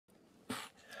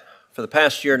For the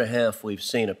past year and a half, we've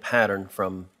seen a pattern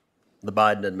from the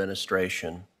Biden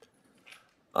administration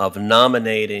of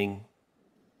nominating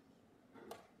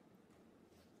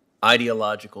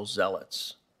ideological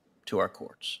zealots to our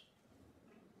courts.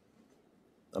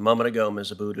 A moment ago,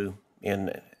 Ms. Abudu,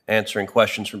 in answering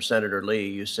questions from Senator Lee,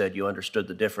 you said you understood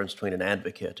the difference between an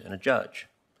advocate and a judge.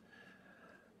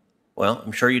 Well,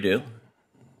 I'm sure you do.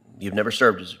 You've never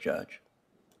served as a judge.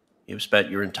 You've spent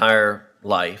your entire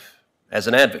life as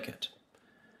an advocate.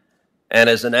 And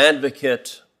as an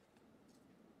advocate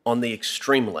on the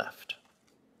extreme left,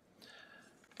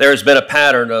 there has been a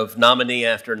pattern of nominee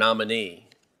after nominee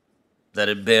that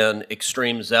have been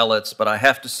extreme zealots, but I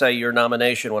have to say your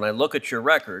nomination, when I look at your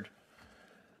record,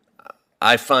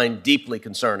 I find deeply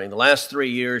concerning. The last 3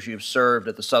 years you've served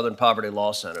at the Southern Poverty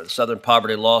Law Center. The Southern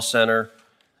Poverty Law Center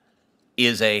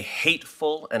is a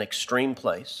hateful and extreme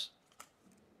place.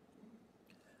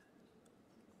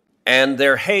 And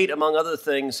their hate, among other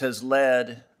things, has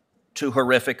led to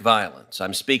horrific violence.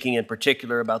 I'm speaking in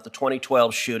particular about the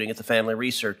 2012 shooting at the Family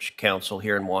Research Council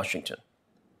here in Washington.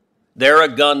 There, a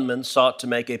gunman sought to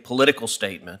make a political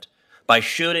statement by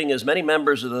shooting as many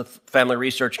members of the Family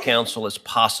Research Council as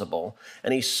possible,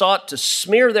 and he sought to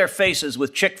smear their faces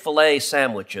with Chick-fil-A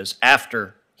sandwiches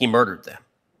after he murdered them.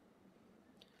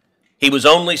 He was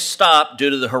only stopped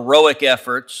due to the heroic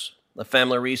efforts of the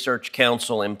Family Research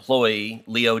Council employee,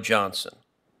 Leo Johnson,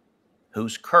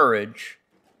 whose courage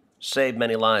saved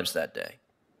many lives that day.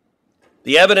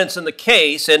 The evidence in the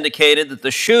case indicated that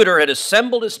the shooter had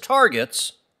assembled his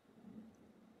targets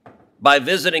by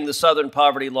visiting the Southern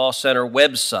Poverty Law Center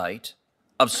website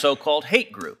of so-called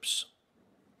hate groups,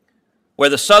 where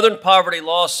the Southern Poverty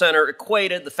Law Center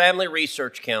equated the Family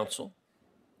Research Council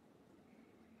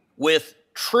with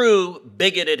true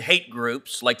bigoted hate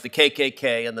groups like the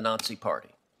KKK and the Nazi Party.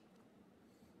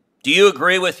 Do you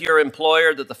agree with your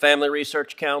employer that the Family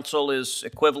Research Council is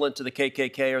equivalent to the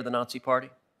KKK or the Nazi Party?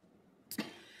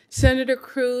 Senator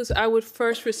Cruz, I would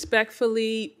first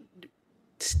respectfully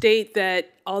state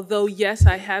that although, yes,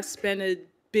 I have spent a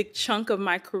big chunk of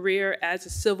my career as a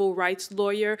civil rights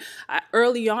lawyer,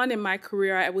 early on in my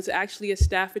career, I was actually a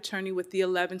staff attorney with the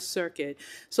 11th Circuit.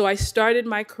 So I started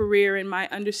my career and my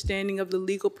understanding of the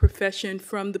legal profession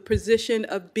from the position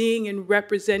of being and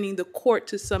representing the court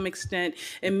to some extent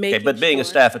and making Okay, but being a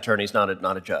staff attorney is not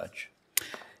a judge.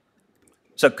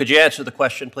 So could you answer the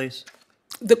question, please?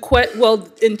 Well,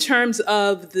 in terms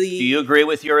of the... Do you agree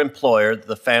with your employer that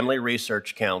the Family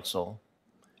Research Council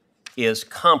is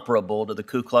comparable to the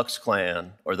Ku Klux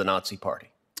Klan or the Nazi Party?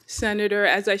 Senator,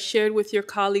 as I shared with your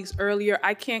colleagues earlier,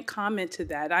 I can't comment to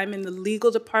that. I'm in the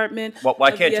legal department. Well,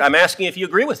 why can't you? I'm asking if you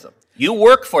agree with them. You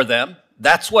work for them.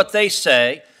 That's what they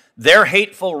say. Their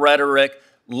hateful rhetoric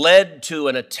led to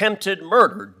an attempted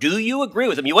murder. Do you agree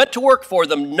with them? You went to work for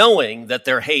them knowing that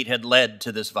their hate had led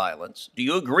to this violence. Do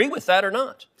you agree with that or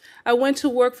not? I went to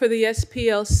work for the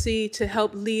SPLC to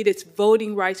help lead its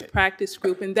voting rights practice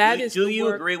group, and that is the work. Do you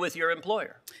agree with your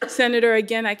employer? Senator,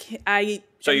 again,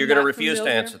 So you're going to refuse to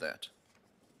answer that?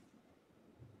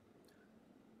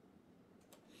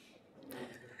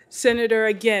 Senator,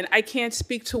 again, I can't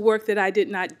speak to work that I did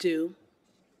not do.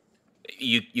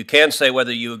 You can say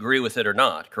whether you agree with it or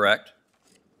not, correct?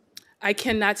 I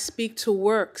cannot speak to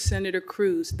work, Senator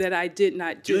Cruz, that I did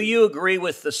not do. Do you agree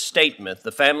with the statement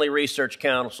the Family Research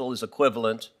Council is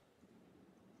equivalent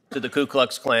to the Ku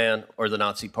Klux Klan or the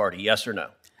Nazi Party, yes or no?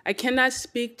 I cannot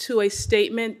speak to a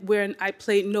statement wherein I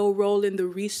played no role in the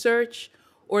research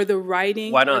or the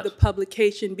writing or the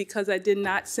publication because I did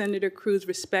not, Senator Cruz,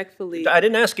 respectfully. I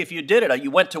didn't ask if you did it.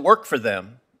 You went to work for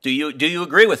them. Do you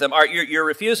agree with them? You're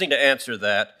refusing to answer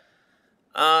that.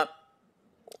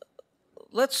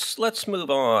 Let's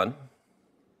move on.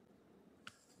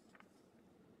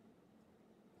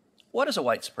 What is a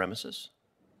white supremacist?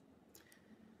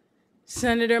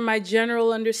 Senator, my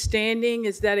general understanding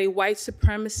is that a white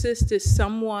supremacist is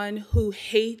someone who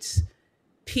hates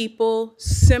people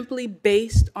simply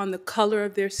based on the color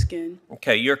of their skin.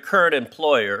 Okay, your current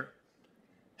employer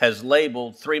has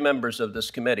labeled 3 members of this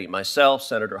committee, myself,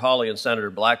 Senator Hawley, and Senator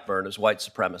Blackburn, as white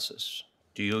supremacists.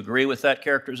 Do you agree with that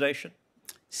characterization?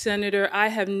 Senator, I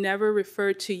have never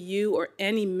referred to you or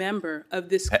any member of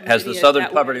this committee. Has the Southern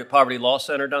Poverty Law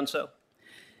Center done so?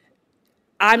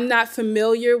 I'm not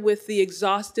familiar with the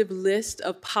exhaustive list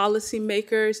of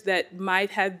policymakers that might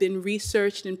have been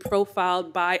researched and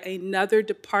profiled by another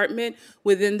department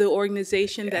within the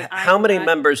organization that I'm How many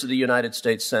members of the United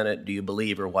States Senate do you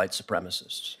believe are white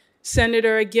supremacists?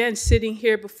 Senator, again, sitting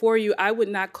here before you, I would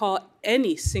not call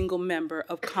any single member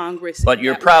of Congress. But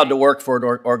you're proud to work for an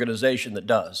organization that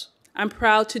does. I'm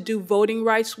proud to do voting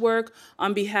rights work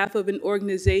on behalf of an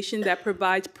organization that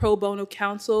provides pro bono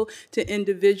counsel to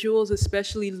individuals,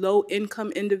 especially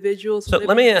low-income individuals. So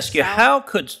let me ask you,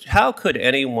 South. how could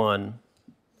anyone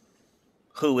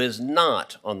who is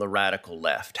not on the radical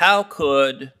left, how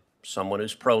could someone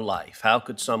who's pro-life, how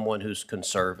could someone who's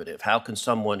conservative, how can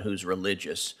someone who's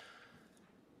religious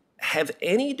have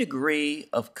any degree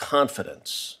of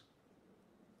confidence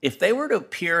if they were to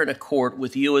appear in a court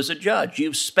with you as a judge?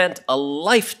 You've spent a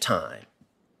lifetime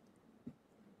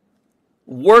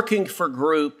working for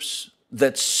groups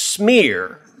that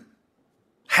smear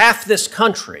half this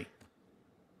country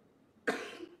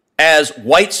as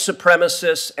white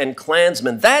supremacists and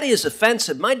Klansmen. That is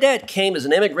offensive. My dad came as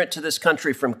an immigrant to this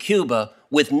country from Cuba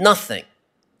with nothing.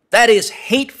 That is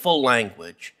hateful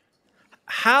language.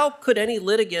 How could any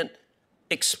litigant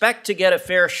expect to get a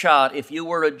fair shot if you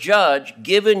were a judge,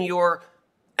 given your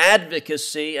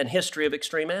advocacy and history of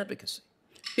extreme advocacy?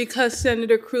 Because,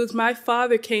 Senator Cruz, my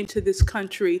father came to this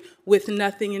country with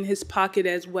nothing in his pocket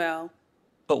as well.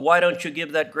 But why don't you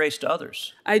give that grace to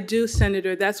others? I do,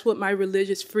 Senator. That's what my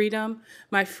religious freedom,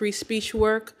 my free speech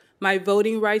work, my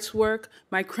voting rights work,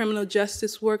 my criminal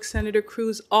justice work, Senator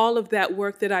Cruz, all of that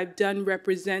work that I've done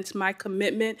represents my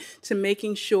commitment to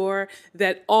making sure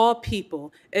that all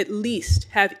people at least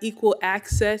have equal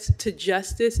access to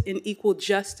justice and equal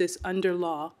justice under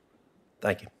law.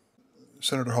 Thank you.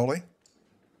 Senator Hawley.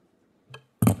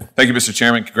 Thank you, Mr.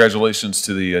 Chairman. Congratulations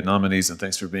to the nominees, and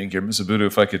thanks for being here. Ms. Abudu,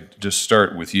 if I could just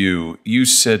start with you. You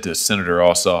said to Senator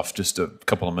Ossoff just a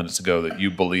couple of minutes ago that you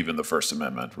believe in the First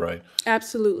Amendment, right?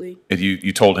 Absolutely. And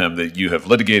you told him that you have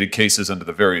litigated cases under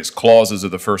the various clauses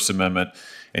of the First Amendment,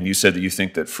 and you said that you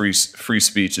think that free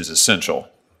speech is essential.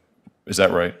 Is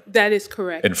that right? That is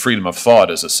correct. And freedom of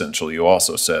thought is essential, you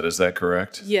also said. Is that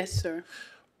correct? Yes, sir.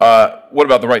 What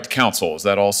about the right to counsel? Is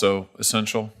that also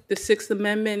essential? The Sixth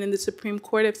Amendment and the Supreme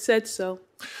Court have said so.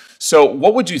 So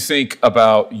what would you think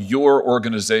about your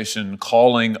organization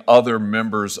calling other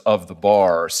members of the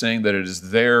bar, saying that it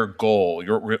is their goal,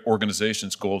 your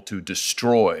organization's goal, to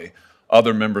destroy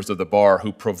other members of the bar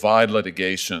who provide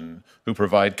litigation, who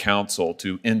provide counsel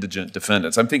to indigent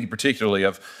defendants? I'm thinking particularly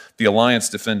of the Alliance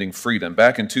Defending Freedom.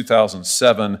 Back in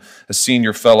 2007, a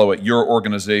senior fellow at your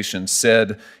organization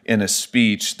said in a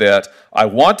speech that, "I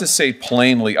want to say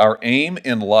plainly, our aim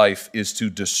in life is to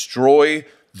destroy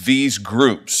these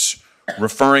groups,"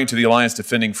 referring to the Alliance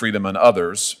Defending Freedom and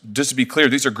others. Just to be clear,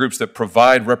 these are groups that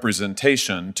provide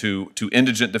representation to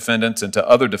indigent defendants and to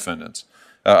other defendants.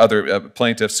 Other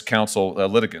plaintiffs, counsel,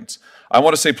 litigants. I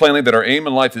want to say plainly that our aim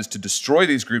in life is to destroy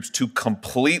these groups, to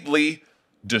completely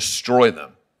destroy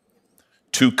them.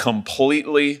 To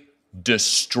completely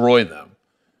destroy them.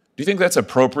 Do you think that's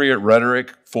appropriate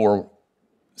rhetoric for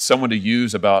someone to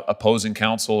use about opposing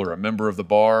counsel or a member of the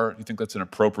bar? Do you think that's an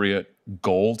appropriate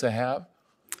goal to have?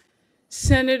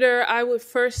 Senator, I would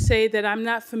first say that I'm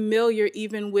not familiar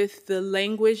even with the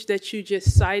language that you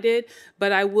just cited,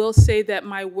 but I will say that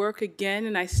my work, again,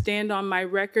 and I stand on my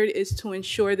record, is to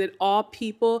ensure that all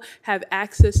people have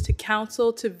access to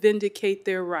counsel to vindicate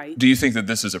their rights. Do you think that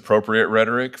this is appropriate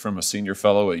rhetoric from a senior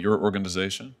fellow at your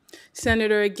organization?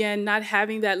 Senator, again, not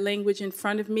having that language in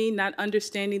front of me, not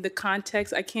understanding the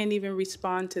context, I can't even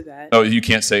respond to that. Oh, you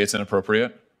can't say it's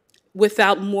inappropriate?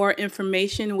 Without more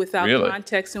information, without Really?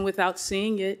 context, and without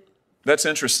seeing it. That's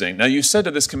interesting. Now, you said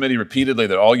to this committee repeatedly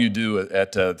that all you do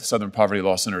at the Southern Poverty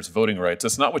Law Center is voting rights.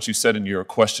 That's not what you said in your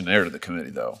questionnaire to the committee,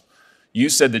 though. You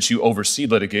said that you oversee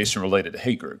litigation related to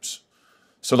hate groups.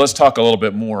 So let's talk a little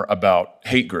bit more about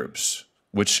hate groups,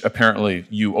 which apparently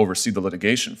you oversee the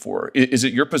litigation for. Is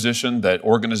it your position that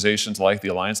organizations like the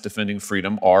Alliance Defending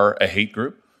Freedom are a hate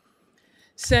group?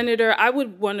 Senator, I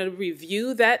would want to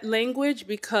review that language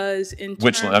because in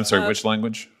terms which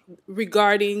language?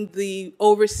 Regarding the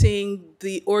overseeing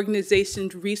the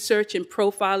organization's research and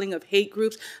profiling of hate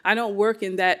groups, I don't work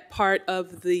in that part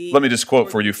of the... Let me just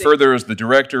quote for you. Further, as the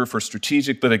Director for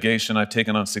Strategic Litigation, I've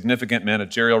taken on significant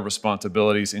managerial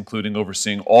responsibilities, including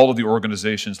overseeing all of the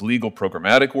organization's legal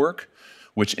programmatic work,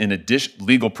 which in addition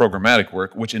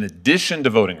to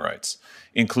voting rights,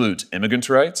 includes immigrants'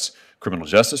 rights, criminal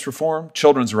justice reform,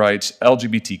 children's rights,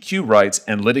 LGBTQ rights,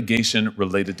 and litigation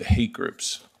related to hate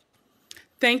groups.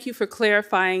 Thank you for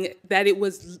clarifying that it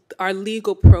was our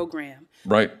legal program.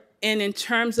 Right. And in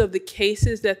terms of the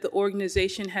cases that the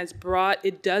organization has brought,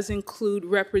 it does include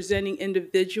representing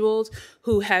individuals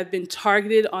who have been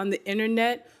targeted on the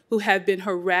internet, who have been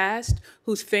harassed,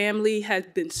 whose family has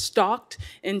been stalked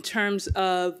in terms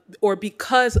of, or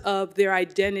because of their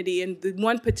identity. In the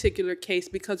one particular case,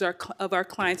 because of our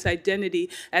client's identity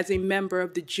as a member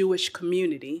of the Jewish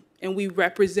community. And we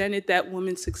represented that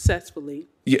woman successfully.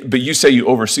 Yeah, but you say you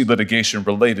oversee litigation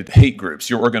related to hate groups.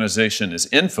 Your organization is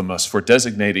infamous for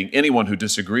designating anyone who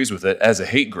disagrees with it as a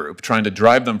hate group, trying to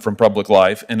drive them from public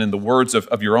life, and in the words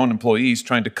of your own employees,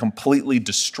 trying to completely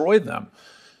destroy them.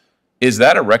 Is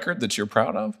that a record that you're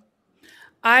proud of?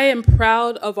 I am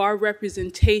proud of our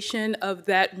representation of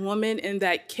that woman in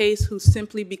that case who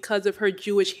simply because of her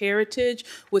Jewish heritage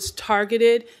was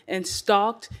targeted and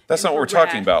stalked. That's not what we're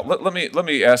talking about. Let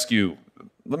me ask you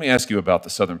about the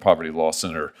Southern Poverty Law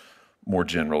Center more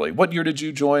generally. What year did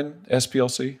you join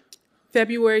SPLC?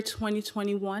 February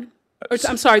 2021. Or,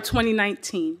 I'm sorry,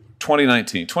 2019.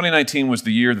 2019. 2019 was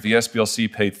the year that the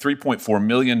SPLC paid $3.4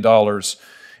 million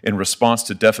in response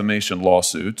to defamation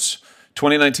lawsuits.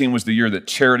 2019 was the year that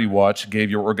Charity Watch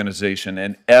gave your organization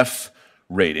an F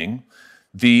rating.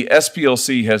 The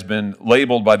SPLC has been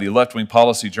labeled by the left-wing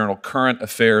policy journal Current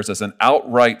Affairs as an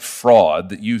outright fraud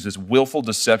that uses willful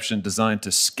deception designed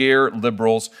to scare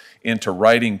liberals into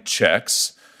writing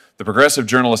checks. The progressive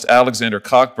journalist Alexander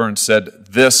Cockburn said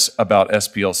this about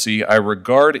SPLC: "I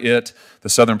regard it, the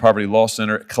Southern Poverty Law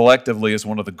Center, collectively as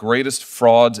one of the greatest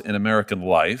frauds in American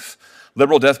life."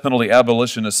 Liberal death penalty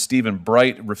abolitionist Stephen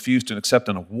Bright refused to accept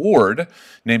an award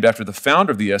named after the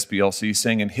founder of the SPLC,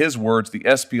 saying in his words, "The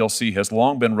SPLC has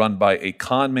long been run by a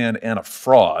con man and a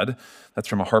fraud." That's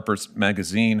from a Harper's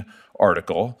Magazine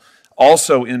article.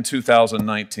 Also in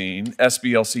 2019,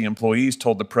 SPLC employees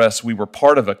told the press, "We were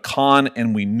part of a con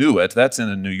and we knew it." That's in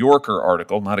a New Yorker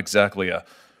article, not exactly a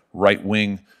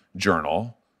right-wing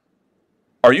journal.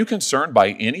 Are you concerned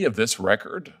by any of this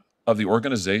record of the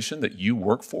organization that you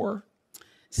work for?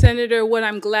 Senator, what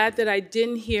I'm glad that I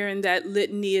didn't hear in that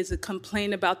litany is a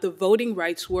complaint about the voting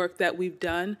rights work that we've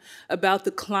done, about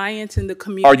the clients and the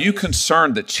community. Are you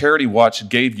concerned that Charity Watch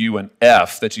gave you an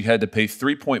F, that you had to pay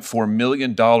 $3.4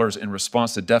 million in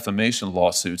response to defamation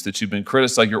lawsuits, that you've been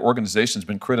criticized, your organization's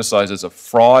been criticized as a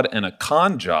fraud and a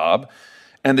con job,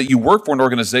 and that you work for an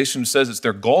organization who says it's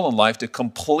their goal in life to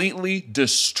completely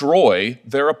destroy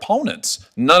their opponents?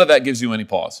 None of that gives you any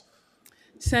pause.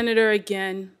 Senator,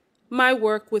 again, my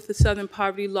work with the Southern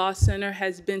Poverty Law Center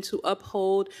has been to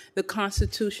uphold the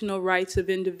constitutional rights of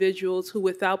individuals who,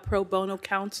 without pro bono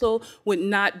counsel, would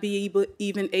not be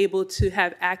even able to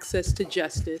have access to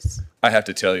justice. I have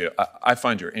to tell you, I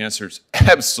find your answers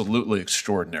absolutely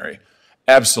extraordinary.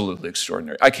 Absolutely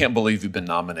extraordinary. I can't believe you've been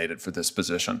nominated for this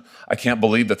position. I can't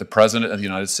believe that the President of the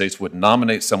United States would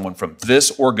nominate someone from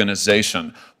this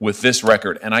organization with this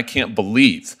record, and I can't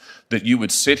believe that you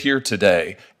would sit here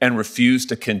today and refuse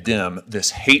to condemn this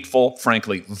hateful,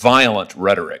 frankly, violent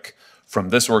rhetoric from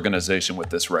this organization with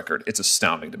this record. It's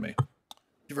astounding to me.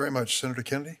 Thank you very much. Senator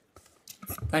Kennedy.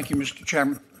 Thank you, Mr.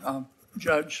 Chairman.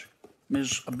 Judge,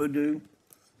 Ms. Abudu,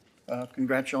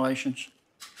 congratulations.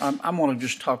 I want to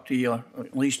just talk to you,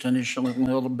 at least initially, a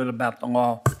little bit about the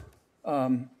law.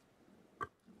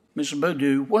 Ms.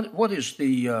 Abudu,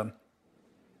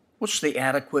 what's the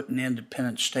adequate and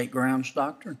independent state grounds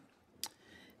doctrine?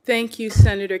 Thank you,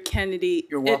 Senator Kennedy.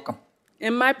 You're welcome.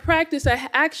 In my practice, I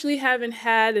actually haven't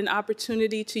had an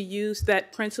opportunity to use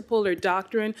that principle or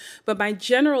doctrine, but my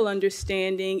general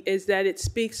understanding is that it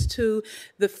speaks to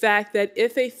the fact that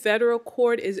if a federal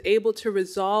court is able to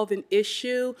resolve an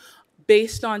issue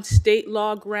based on state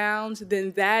law grounds,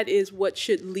 then that is what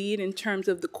should lead in terms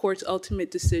of the court's ultimate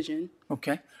decision.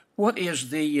 Okay. What is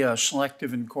the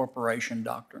selective incorporation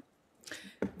doctrine?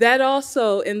 That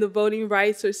also, in the voting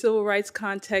rights or civil rights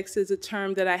context, is a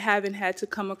term that I haven't had to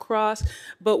come across.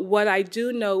 But what I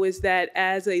do know is that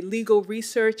as a legal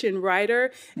researcher and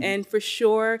writer, and for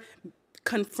sure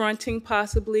confronting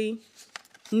possibly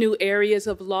new areas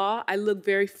of law, I look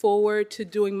very forward to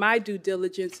doing my due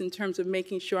diligence in terms of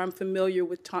making sure I'm familiar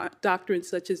with doctrines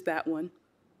such as that one.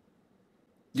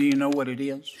 Do you know what it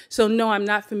is? So no, I'm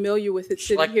not familiar with it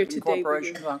sitting here today.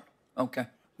 Incorporation doctrine? Okay.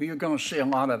 Well, you're going to see a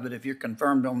lot of it if you're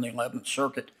confirmed on the 11th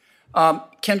Circuit.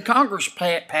 Can Congress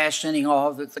pass any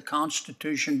law that the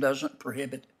Constitution doesn't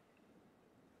prohibit?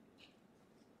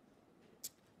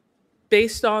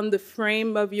 Based on the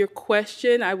frame of your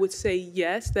question, I would say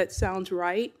yes, that sounds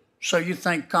right. So you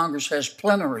think Congress has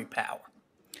plenary power?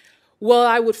 Well,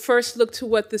 I would first look to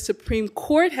what the Supreme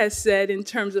Court has said in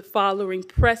terms of following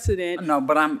precedent. No,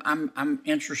 but I'm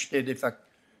interested, if I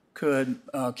could,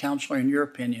 Counselor, in your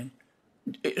opinion,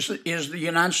 does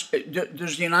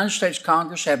the United States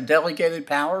Congress have delegated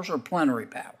powers or plenary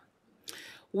power?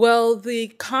 Well, the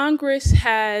Congress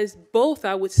has both,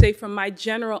 I would say, from my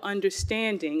general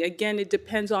understanding. Again, it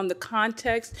depends on the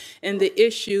context and the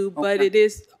issue, but Okay. it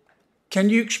is. Can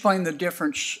you explain the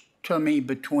difference to me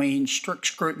between strict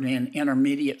scrutiny and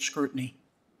intermediate scrutiny?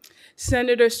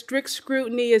 Senator, strict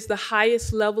scrutiny is the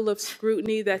highest level of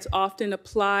scrutiny that's often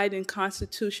applied in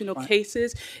constitutional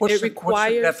cases. What's It the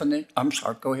requires. definition? I'm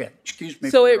sorry, go ahead. Excuse me.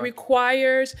 So for it interrupting.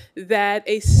 requires that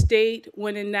a state,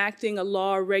 when enacting a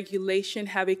law or regulation,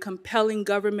 have a compelling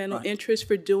governmental interest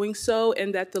for doing so,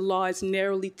 and that the law is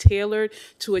narrowly tailored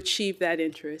to achieve that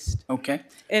interest. Okay.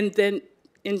 And then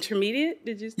intermediate,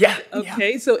 did you say? Yeah,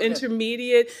 Okay, yeah. so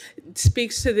intermediate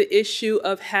speaks to the issue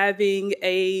of having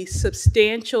a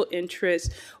substantial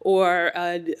interest or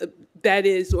that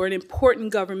is, or an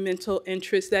important governmental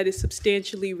interest that is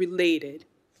substantially related.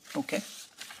 Okay.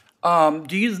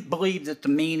 Do you believe that the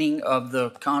meaning of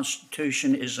the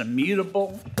Constitution is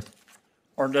immutable,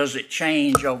 or does it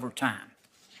change over time?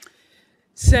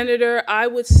 Senator, I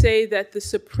would say that the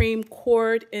Supreme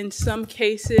Court in some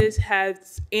cases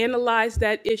has analyzed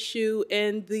that issue,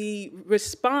 and the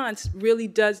response really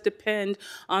does depend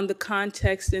on the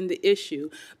context and the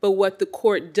issue. But what the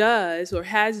court does or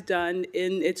has done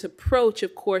in its approach,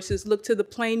 of course, is look to the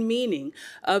plain meaning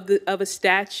of a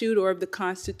statute or of the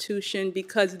Constitution,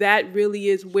 because that really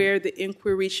is where the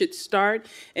inquiry should start.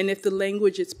 And if the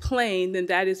language is plain, then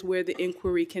that is where the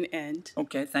inquiry can end.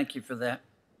 Okay, thank you for that.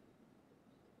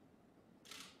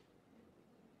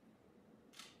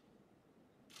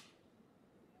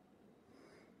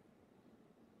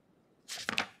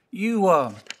 You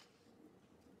were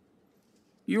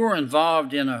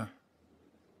involved in a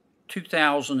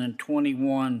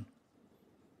 2021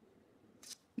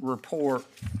 report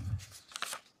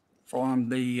from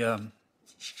the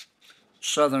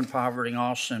Southern Poverty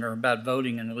Law Center about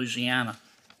voting in Louisiana.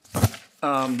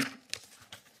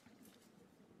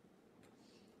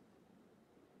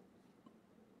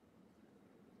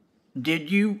 Did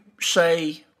you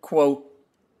say, quote,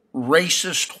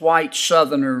 racist white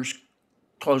Southerners,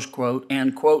 close quote,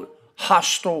 and, quote,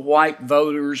 hostile white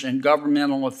voters and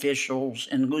governmental officials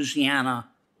in Louisiana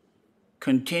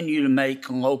continue to make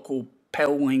local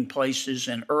polling places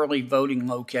and early voting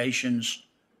locations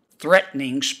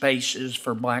threatening spaces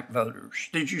for black voters?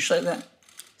 Did you say that?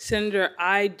 Senator,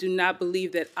 I do not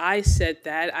believe that I said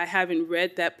that. I haven't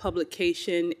read that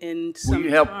publication in some time. Will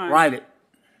you help write it?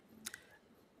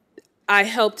 I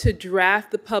helped to draft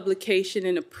the publication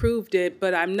and approved it,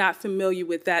 but I'm not familiar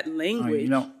with that language. You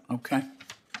don't? Okay.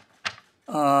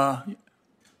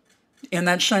 In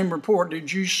that same report,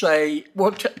 did you say,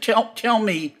 well, tell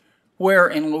me where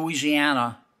in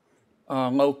Louisiana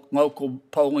local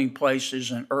polling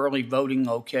places and early voting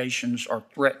locations are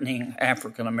threatening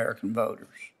African-American voters?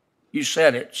 You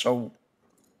said it, so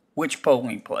which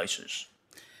polling places?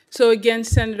 So again,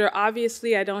 Senator,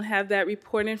 obviously I don't have that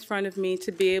report in front of me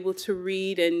to be able to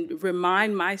read and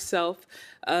remind myself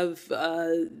of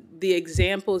the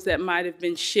examples that might have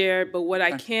been shared. But what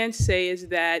I can say is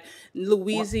that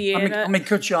Louisiana... Let me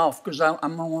cut you off because I'm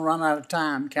going to run out of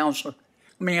time, Counselor.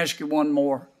 Let me ask you one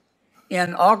more.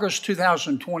 In August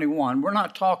 2021, we're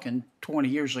not talking 20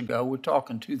 years ago, we're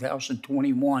talking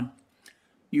 2021,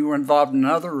 you were involved in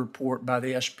another report by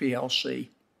the SPLC.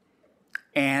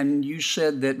 And you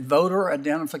said that voter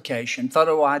identification,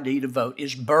 photo ID to vote,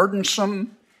 is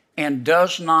burdensome and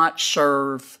does not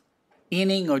serve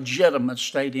any legitimate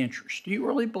state interest. Do you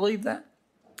really believe that?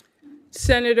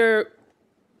 Senator,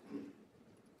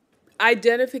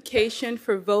 identification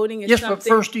for voting is yes, something... but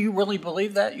first, do you really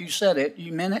believe that? You said it.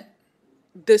 You meant it?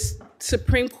 The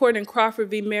Supreme Court in Crawford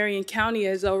v. Marion County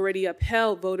has already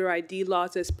upheld voter ID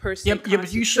laws as per se Yeah,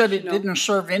 but you said it didn't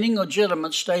serve any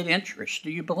legitimate state interest. Do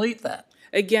you believe that?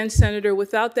 Again, Senator,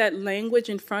 without that language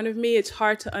in front of me, it's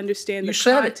hard to understand the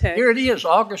context. You said it. Here it is,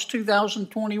 August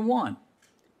 2021.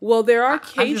 Well, there are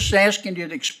cases... I'm just asking you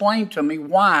to explain to me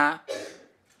why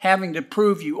having to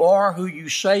prove you are who you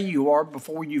say you are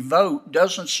before you vote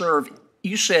doesn't serve,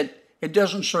 you said it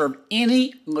doesn't serve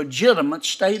any legitimate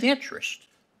state interest.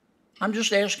 I'm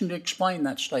just asking you to explain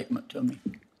that statement to me.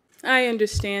 I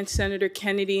understand, Senator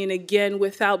Kennedy, and again,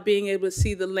 without being able to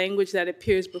see the language that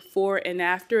appears before and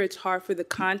after, it's hard for the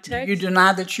context. You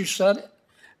deny that you said it?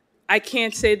 I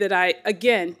can't say that I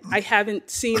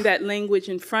haven't seen that language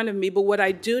in front of me, but what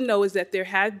I do know is that there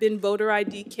have been voter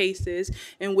ID cases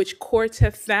in which courts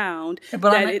have found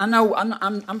that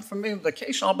I'm familiar with the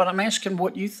case law, but I'm asking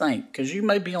what you think, because you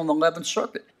may be on the 11th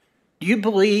Circuit. Do you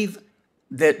believe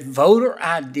that voter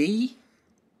ID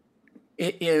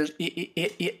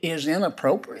is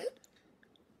inappropriate?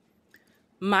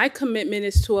 My commitment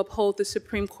is to uphold the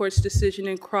Supreme Court's decision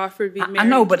in Crawford v. Marion I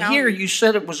know, but County. here you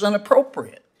said it was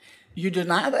inappropriate. You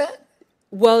deny that?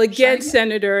 Well, again,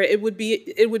 Saying it? Senator, it would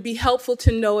be helpful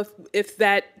to know if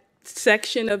that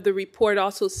section of the report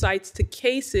also cites to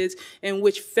cases in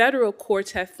which federal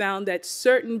courts have found that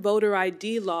certain voter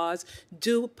ID laws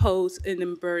do pose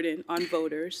an burden on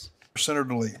voters.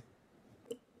 Senator Lee.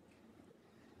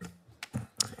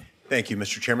 Thank you,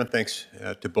 Mr. Chairman. Thanks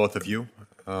to both of you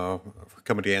for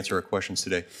coming to answer our questions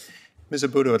today. Ms.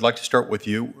 Abudu, I'd like to start with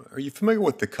you. Are you familiar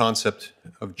with the concept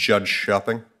of judge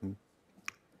shopping?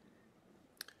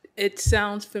 It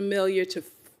sounds familiar to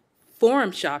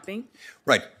forum shopping.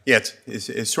 Right. Yeah,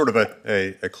 it's sort of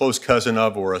a close cousin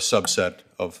of or a subset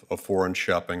of forum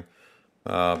shopping.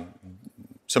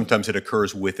 Sometimes it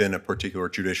occurs within a particular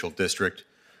judicial district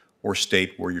or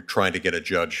state where you're trying to get a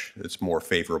judge that's more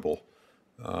favorable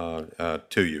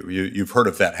to you. You've heard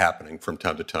of that happening from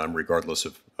time to time, regardless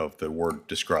of the word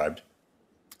described.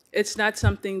 It's not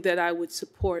something that I would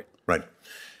support. Right.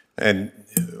 And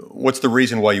what's the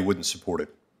reason why you wouldn't support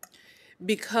it?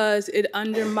 Because it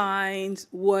undermines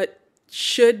what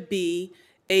should be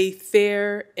a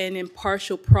fair and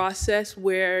impartial process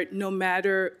where no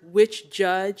matter which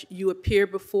judge you appear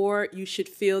before, you should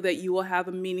feel that you will have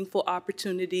a meaningful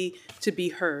opportunity to be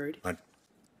heard. Right.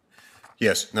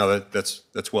 Yes, no, that's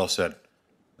well said.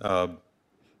 Now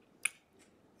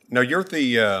you're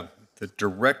the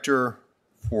director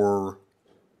for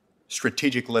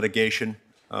strategic litigation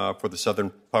for the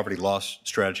Southern Poverty Law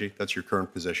Strategy. That's your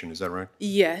current position, is that right?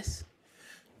 Yes.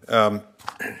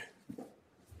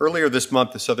 Earlier this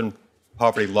month, the Southern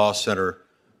Poverty Law Center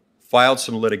filed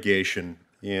some litigation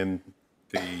in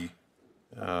the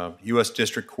U.S.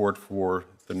 District Court for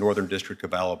the Northern District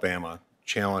of Alabama,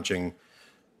 challenging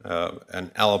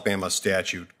an Alabama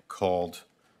statute called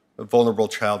the Vulnerable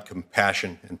Child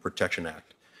Compassion and Protection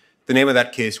Act. The name of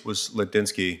that case was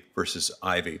Ladinsky versus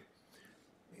Ivey.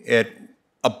 At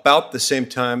about the same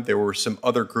time, there were some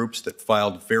other groups that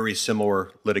filed very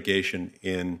similar litigation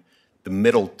in the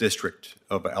Middle District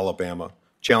of Alabama,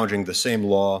 challenging the same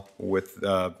law with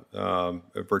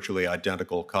virtually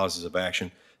identical causes of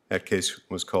action. That case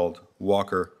was called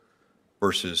Walker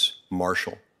versus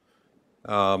Marshall.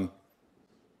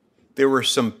 There were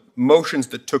some motions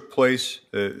that took place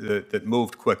that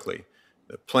moved quickly.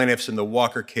 The plaintiffs in the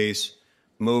Walker case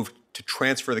moved to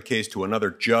transfer the case to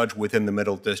another judge within the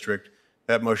Middle District.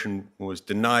 That motion was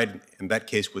denied, and that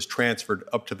case was transferred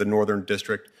up to the Northern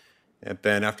District. And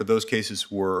then after those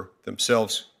cases were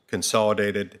themselves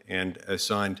consolidated and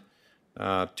assigned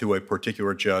to a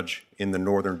particular judge in the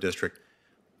Northern District,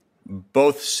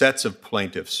 both sets of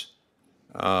plaintiffs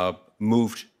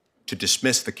moved to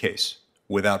dismiss the case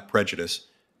without prejudice,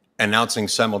 announcing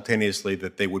simultaneously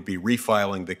that they would be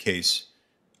refiling the case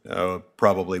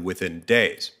probably within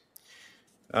days.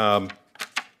 In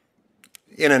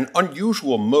an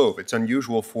unusual move, it's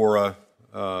unusual for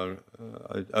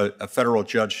a federal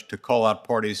judge to call out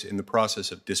parties in the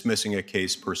process of dismissing a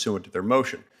case pursuant to their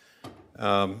motion.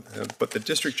 But the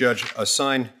district judge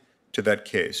assigned to that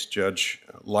case, Judge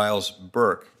Lyles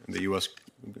Burke in the U.S.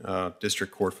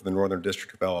 District Court for the Northern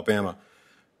District of Alabama,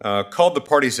 called the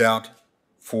parties out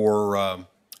for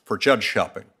judge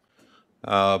shopping.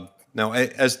 Now,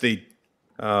 as the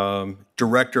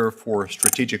director for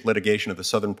strategic litigation of the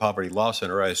Southern Poverty Law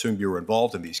Center, I assume you were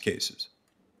involved in these cases.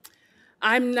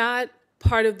 I'm not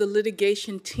part of the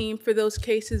litigation team for those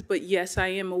cases, but yes, I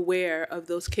am aware of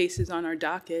those cases on our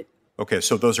docket. Okay,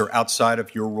 so those are outside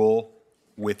of your role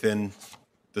within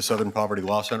the Southern Poverty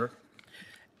Law Center?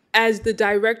 As the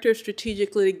Director of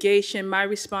Strategic Litigation, my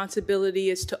responsibility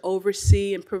is to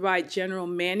oversee and provide general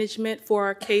management for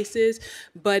our cases,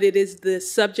 but it is the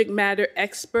subject matter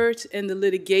experts and the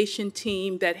litigation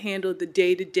team that handle the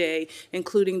day-to-day,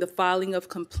 including the filing of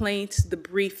complaints, the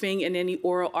briefing, and any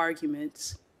oral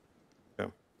arguments. Okay.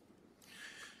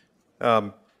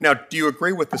 Now, do you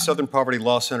agree with the Southern Poverty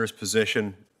Law Center's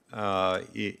position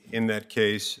in that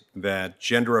case that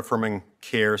gender-affirming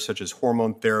care such as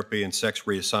hormone therapy and sex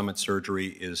reassignment surgery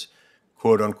is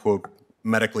quote-unquote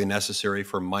medically necessary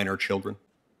for minor children?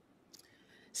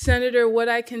 Senator, what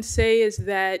I can say is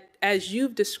that as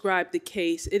you've described the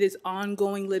case, it is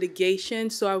ongoing litigation,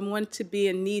 so I want to be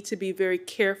and need to be very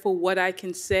careful what I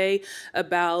can say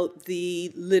about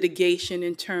the litigation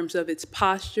in terms of its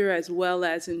posture as well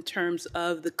as in terms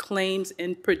of the claims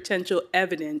and potential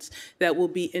evidence that will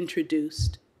be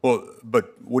introduced. Well,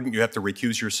 but wouldn't you have to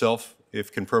recuse yourself if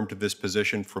confirmed to this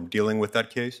position from dealing with that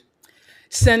case?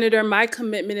 Senator, my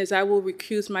commitment is I will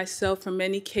recuse myself from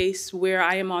any case where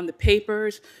I am on the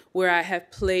papers, where I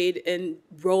have played a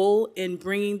role in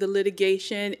bringing the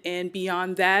litigation, and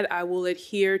beyond that, I will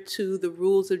adhere to the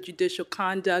rules of judicial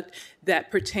conduct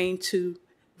that pertain to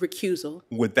recusal.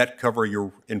 Would that cover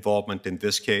your involvement in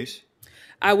this case?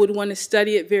 I would want to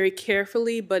study it very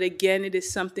carefully, but again, it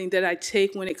is something that I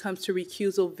take when it comes to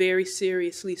recusal very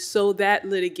seriously so that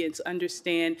litigants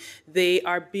understand they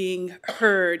are being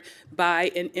heard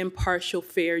by an impartial,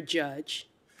 fair judge.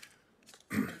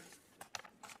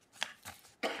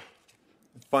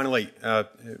 Finally,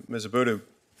 Ms. Abudu,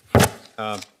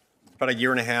 about a year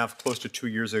and a half, close to 2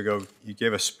 years ago, you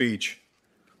gave a speech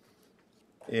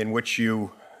in which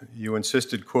you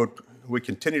insisted, quote, "We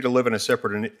continue to live in a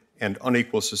separate and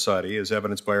unequal society, as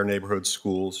evidenced by our neighborhoods,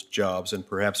 schools, jobs, and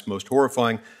perhaps most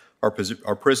horrifying, our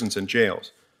prisons and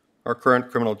jails. Our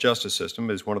current criminal justice system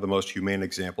is one of the most humane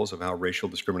examples of how racial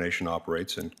discrimination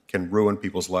operates and can ruin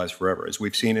people's lives forever, as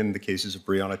we've seen in the cases of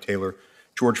Breonna Taylor,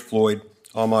 George Floyd,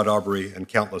 Ahmaud Arbery, and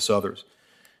countless others.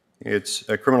 It's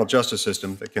a criminal justice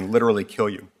system that can literally kill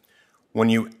you. When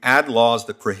you add laws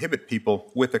that prohibit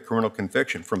people with a criminal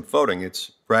conviction from voting, it's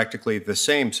practically the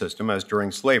same system as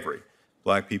during slavery,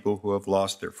 black people who have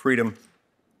lost their freedom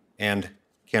and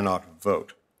cannot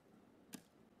vote."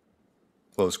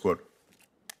 Close quote.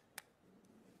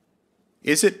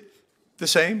 Is it the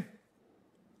same?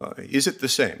 Is it the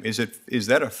same? Is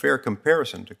that a fair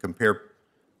comparison to compare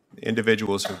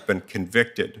individuals who have been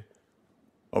convicted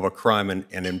of a crime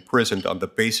and imprisoned on the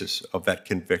basis of that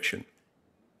conviction?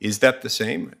 Is that the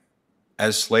same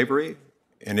as slavery?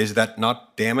 And is that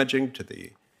not damaging to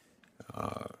the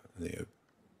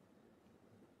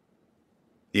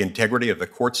integrity of the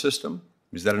court system?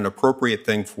 Is that an appropriate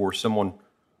thing for someone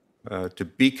to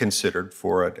be considered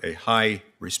for a high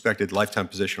respected lifetime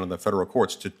position on the federal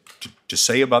courts to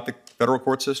say about the federal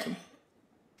court system?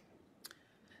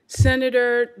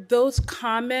 Senator, those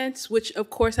comments, which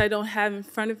of course I don't have in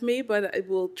front of me, but I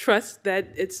will trust that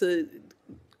it's a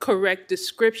correct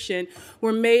description,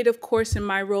 were made, of course, in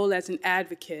my role as an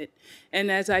advocate.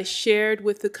 And as I shared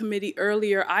with the committee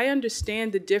earlier, I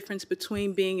understand the difference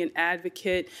between being an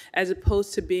advocate as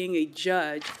opposed to being a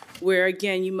judge, where,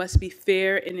 again, you must be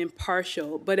fair and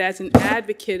impartial. But as an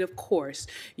advocate, of course,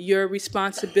 your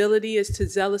responsibility is to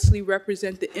zealously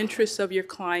represent the interests of your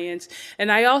clients.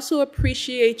 And I also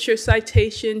appreciate your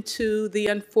citation to the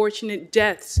unfortunate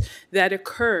deaths that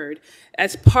occurred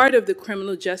as part of the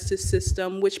criminal justice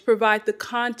system, which provide the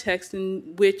context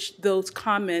in which those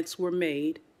comments were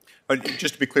made.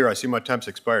 Just to be clear, I see my time's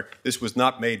expired. This was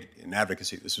not made in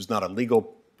advocacy. This was not a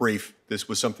legal brief. This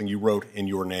was something you wrote in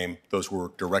your name. Those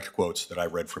were direct quotes that I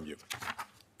read from you.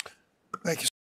 Thank you.